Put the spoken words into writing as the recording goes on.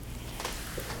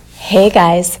Hey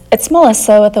guys, it's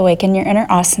Melissa with Awaken Your Inner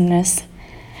Awesomeness.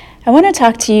 I want to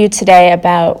talk to you today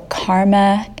about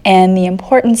karma and the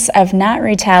importance of not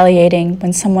retaliating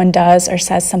when someone does or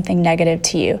says something negative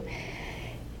to you.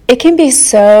 It can be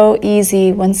so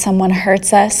easy when someone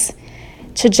hurts us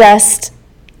to just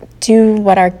do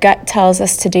what our gut tells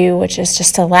us to do, which is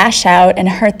just to lash out and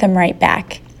hurt them right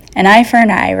back. An eye for an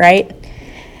eye, right?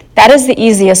 That is the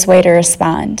easiest way to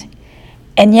respond.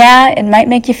 And yeah, it might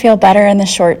make you feel better in the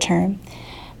short term,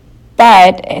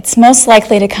 but it's most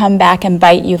likely to come back and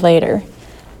bite you later.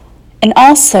 And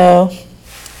also,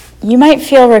 you might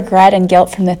feel regret and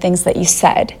guilt from the things that you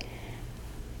said.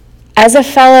 As a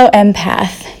fellow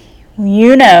empath,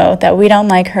 you know that we don't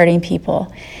like hurting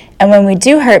people. And when we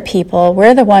do hurt people,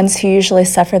 we're the ones who usually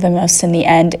suffer the most in the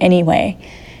end anyway.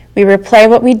 We replay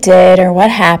what we did or what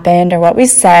happened or what we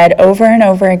said over and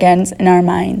over again in our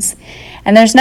minds. And there's